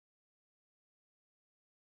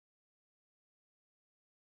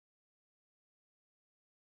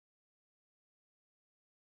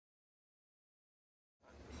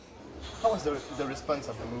How was the response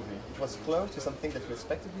of the movie? It was close to something that you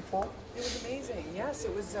expected before? It was amazing. Yes,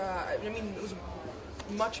 it was. I mean, it was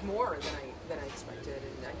much more than I expected,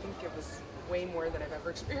 and I think it was way more than I've ever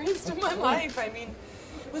experienced in my life. I mean,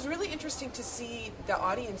 it was really interesting to see the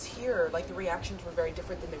audience here. Like the reactions were very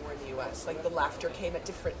different than they were in the U.S. Like the laughter came at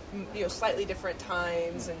different, slightly different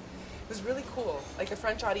times, and it was really cool. Like the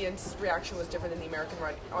French audience reaction was different than the American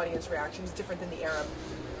audience reaction. It was different than the Arab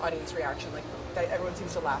audience reaction. Like everyone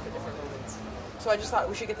seems to laugh at different moments. So I just thought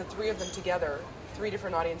we should get the three of them together, three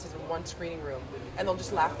different audiences in one screening room, and they'll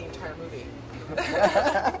just laugh the entire movie.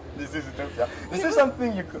 This is utopia. This is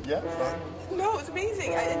something you could, yeah? Sorry. No, it was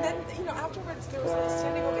amazing. And then, afterwards there was a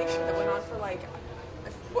standing ovation that went on for like,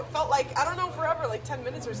 what felt like, I don't know, forever, like 10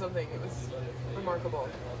 minutes or something. It was remarkable.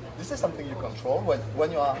 This is something you control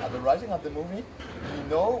when you are at the writing of the movie. You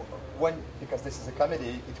know because this is a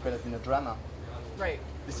comedy, it could have been a drama. Right.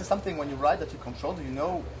 This is something when you write that you control. Do you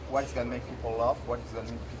know what is going to make people laugh, what is going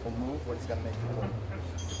to make people move, what is going to make people...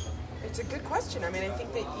 It's a good question. I mean, I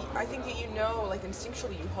think that like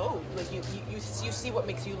instinctually you hope, like you see what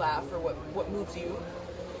makes you laugh or what moves you,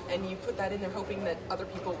 and you put that in there hoping that other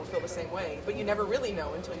people will feel the same way. But you never really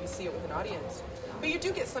know until you see it with an audience. But you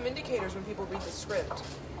do get some indicators when people read the script.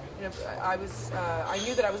 I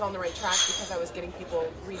knew that I was on the right track because I was getting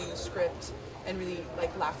people reading the script and really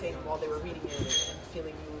like laughing while they were reading it and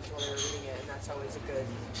feeling moved while they were reading it, and that's always a good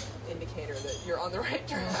indicator that you're on the right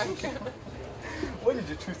track. Why did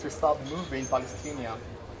you choose to start the movie in Palestine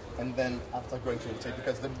and then after going to Italy?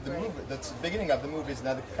 Because the movie, the beginning of the movie is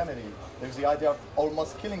not a comedy. There's the idea of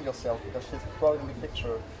almost killing yourself because she's throwing the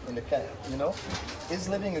picture in the cat, Is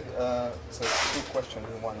living it's a big question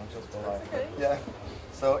in one, just for life. Okay. Yeah.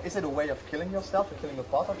 So is it a way of killing yourself, or killing a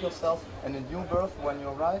part of yourself, and a new birth when you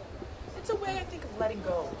arrive? It's a way, I think, of letting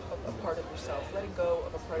go of a part of yourself, letting go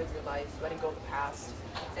of a part of your life, letting go of the past,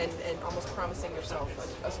 and almost promising yourself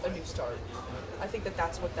a new start. I think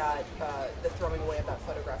that's what the throwing away of that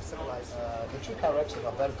photograph symbolized. The two characters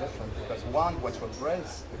are very different because one wants to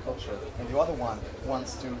embrace the culture, and the other one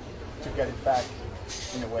wants to get it back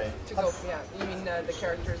in a way. Yeah. You mean the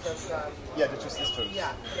characters of... yeah, the two sisters.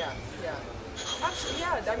 Yeah. Absolutely,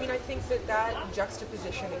 yeah. I mean, I think that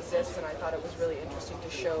juxtaposition exists, and I thought it was really interesting to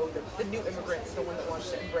show the new immigrants, the one that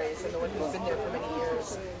wants to embrace, and the one who's been there for many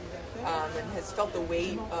years, and has felt the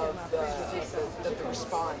weight of the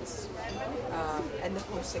response, and the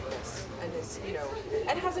homesickness, and is,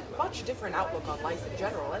 and has a much different outlook on life in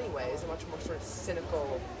general. Anyway, is a much more sort of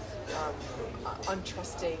cynical,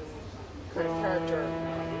 untrusting kind of character.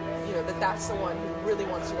 That's the one who really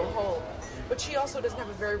wants to go home. But she also doesn't have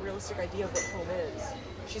a very realistic idea of what home is.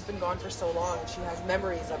 She's been gone for so long, and she has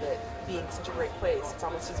memories of it being such a great place. It's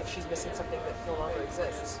almost as if she's missing something that no longer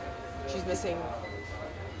exists. She's missing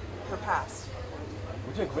her past.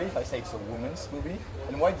 Would you agree if I say it's a woman's movie?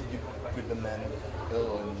 And why did you put the men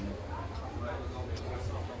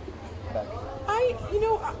back?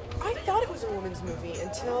 I thought it was a woman's movie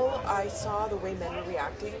until I saw the way men were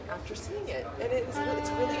reacting after seeing it. And it's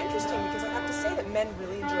really interesting because I have to say that men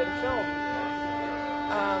really enjoy the film.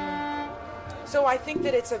 So I think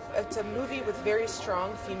that it's a movie with very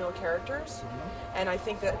strong female characters, and I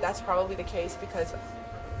think that's probably the case because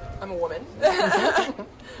I'm a woman, and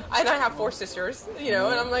I have 4 sisters, and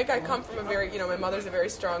I'm like, I come from a very, my mother's a very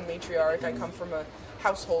strong matriarch. I come from a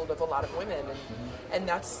household of a lot of women, and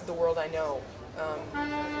that's the world I know.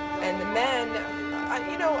 And the men,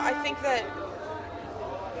 I think that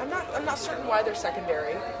I'm not certain why they're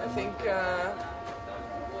secondary. I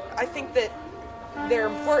think that they're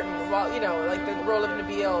important. Well, like the role of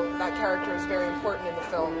Nabil, that character is very important in the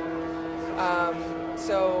film.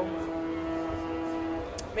 So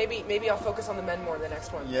maybe I'll focus on the men more in the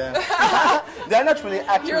next one. Yeah, they're not really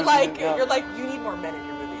actors. You're like you need more men in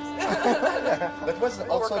your movies. That was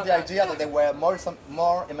also the idea that they were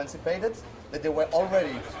more emancipated. That they were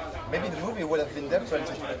already. Maybe the movie would have been different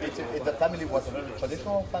if the family was a very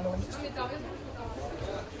traditional family.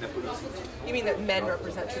 You mean that men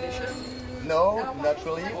represent tradition? No, not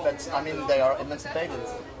really. But they are emancipated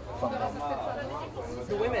from them.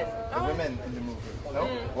 The women. The women in the movie. No,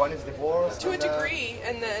 one is divorced. To a degree,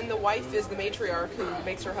 and the wife is the matriarch who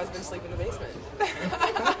makes her husband sleep in the basement.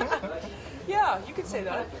 Yeah, you could say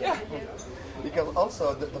that. Yeah. Because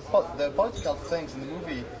also the political things in the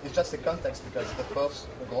movie is just a context because the first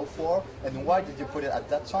Gulf War, and why did you put it at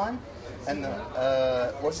that time? And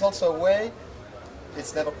was also a way.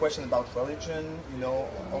 It's never a question about religion,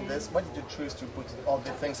 all this. Why did you choose to put all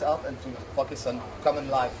the things up and to focus on common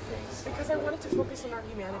life things? Because I wanted to focus on our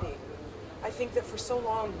humanity. I think that for so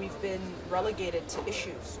long we've been relegated to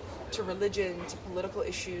issues, to religion, to political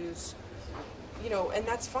issues, and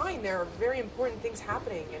that's fine. There are very important things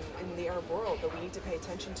happening in the Arab world that we need to pay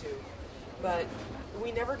attention to. But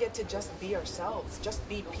we never get to just be ourselves, just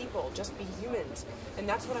be people, just be humans. And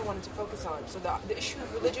that's what I wanted to focus on. So the issue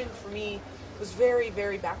of religion for me was very,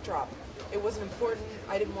 very backdrop. It wasn't important.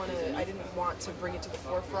 I didn't want to bring it to the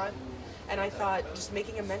forefront. And I thought just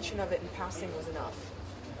making a mention of it in passing was enough.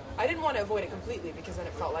 I didn't want to avoid it completely because then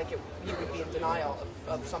it felt like you would be in denial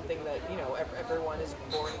of something that, everyone is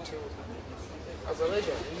born into a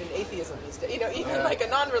religion. Even atheism these days, even like a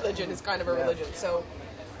non-religion is kind of a religion. So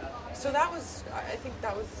that was, I think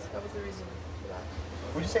that was the reason for that.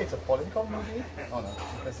 Would you say it's a political movie? Oh no,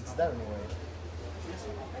 because it's that anyway.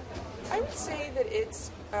 I would say that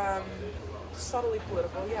it's subtly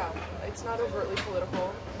political, yeah. It's not overtly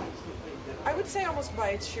political. I would say almost by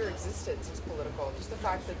its sheer existence it's political. Just the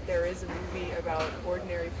fact that there is a movie about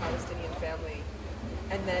ordinary Palestinian family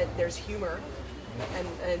and that there's humor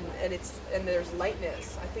and there's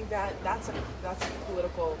lightness. I think that's a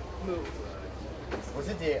political move. Was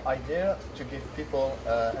it the idea to give people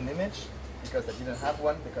an image because they didn't have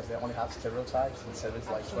one, because they only have stereotypes and series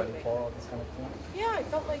like 24 or this kind of thing? Yeah, I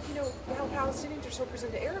felt like, how Palestinians are so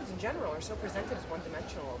presented, Arabs in general are so presented as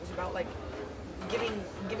one-dimensional. It was about like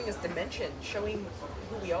giving us dimension, showing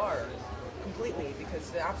who we are completely,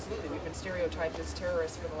 because absolutely we've been stereotyped as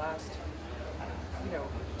terrorists for the last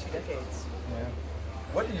 2 decades. Yeah.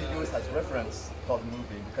 What do you use as reference for the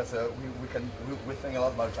movie? Because we think a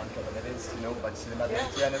lot about John Cassavetes, about cinema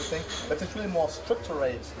and everything, but it's really more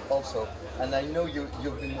structured also. And I know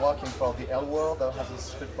you've been working for the L World as a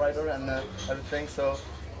scriptwriter and everything. So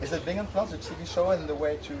is it being influenced the TV show in the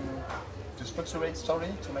way to structure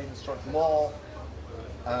story, to make the story more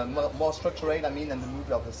structured? I mean, in the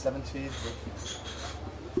movie of the 70s.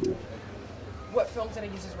 What films did I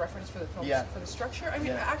use as reference for the films for the structure? I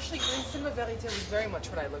mean, actually, Cinema Verité was very much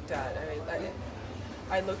what I looked at.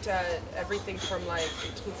 I looked at everything from like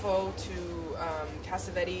Truffaut to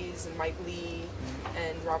Cassavetes and Mike Leigh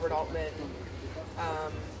and Robert Altman.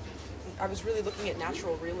 I was really looking at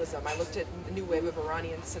natural realism. I looked at the new wave of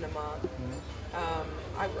Iranian cinema.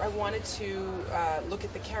 I wanted to look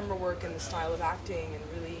at the camera work and the style of acting, and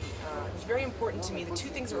really, it was very important to me. The two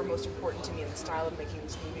things that were most important to me in the style of making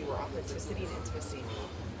this movie were authenticity and intimacy.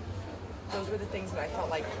 Those were the things that I felt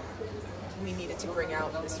like we needed to bring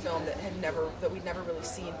out in this film that we'd never really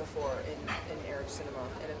seen before in Arab cinema,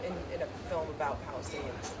 in a film about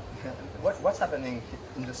Palestinians. What's happening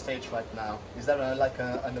in the States right now? Is there an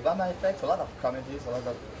Obama effect? A lot of comedies, a lot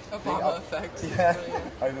of... Obama effect. Yeah,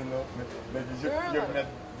 I don't know. Maybe you've met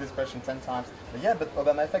this question 10 times. But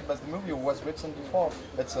Obama effect, but the movie was written before.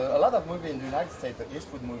 But a lot of movies in the United States, the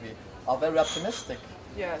Eastwood movie, are very optimistic.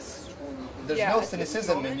 Yes. There's no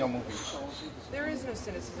cynicism in your movie. There is no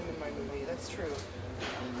cynicism in my movie, that's true.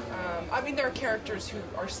 I mean, there are characters who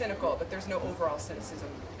are cynical, but there's no overall cynicism.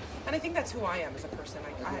 And I think that's who I am as a person.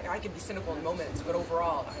 I can be cynical in moments, but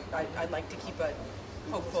overall, I'd like to keep a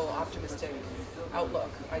hopeful, optimistic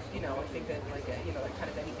outlook. I think that like kind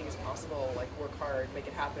of anything is possible. Like work hard, make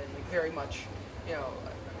it happen. Like very much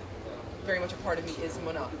a part of me is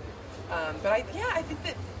Mona. But I think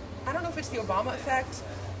that I don't know if it's the Obama effect.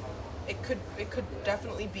 It could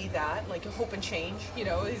definitely be that, like hope and change.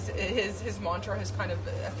 His mantra has kind of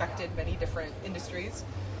affected many different industries.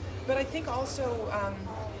 But I think also,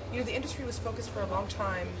 the industry was focused for a long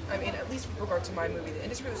time. I mean, at least with regard to my movie, the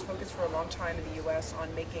industry was focused for a long time in the U.S.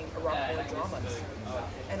 on making Iraq War dramas,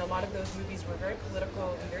 and a lot of those movies were very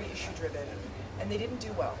political and very issue-driven, and they didn't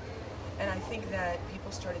do well. And I think that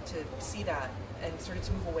people started to see that and started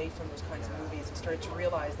to move away from those kinds of movies and started to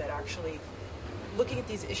realize that actually looking at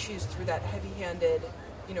these issues through that heavy-handed,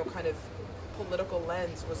 kind of political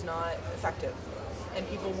lens was not effective, and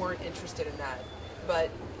people weren't interested in that.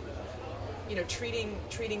 But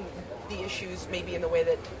treating the issues maybe in the way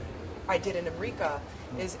that I did in America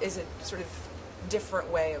is a sort of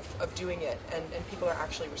different way of doing it, and people are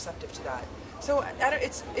actually receptive to that. So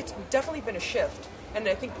it's definitely been a shift, and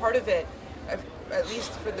I think part of it, at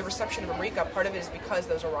least for the reception of America, part of it is because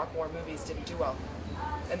those Iraq War movies didn't do well.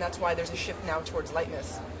 And that's why there's a shift now towards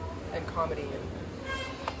lightness and comedy. And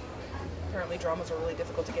apparently dramas are really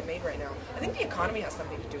difficult to get made right now. I think the economy has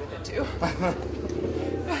something to do with it too.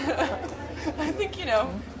 I think,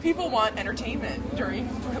 people want entertainment during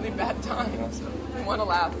really bad times. They want to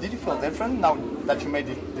laugh. Did you feel different now that you made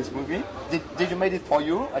this movie? Did you make it for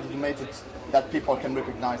you, or did you make it that people can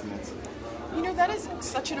recognize in it? That is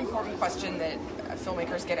such an important question that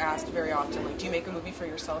filmmakers get asked very often. Like, do you make a movie for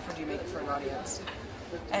yourself or do you make it for an audience?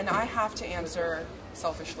 And I have to answer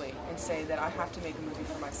selfishly and say that I have to make a movie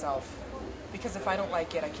for myself. because if I don't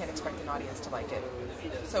like it, I can't expect an audience to like it.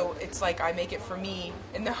 So it's like I make it for me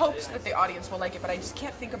in the hopes that the audience will like it, but I just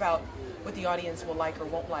can't think about what the audience will like or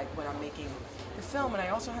won't like when I'm making the film, and I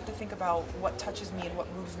also have to think about what touches me and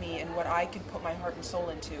what moves me and what I can put my heart and soul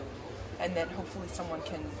into, and then hopefully someone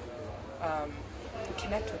can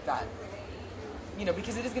connect with that. You know,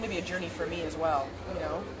 because it is going to be a journey for me as well, you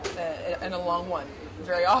know, and a long one,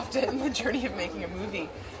 very often, the journey of making a movie.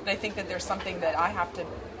 And I think that there's something that I have to,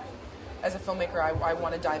 as a filmmaker, I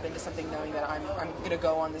want to dive into something knowing that I'm going to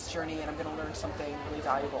go on this journey and I'm going to learn something really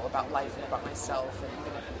valuable about life and about myself,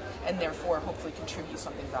 and therefore hopefully contribute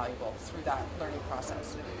something valuable through that learning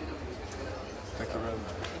process. Thank you very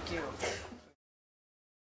much. Thank you.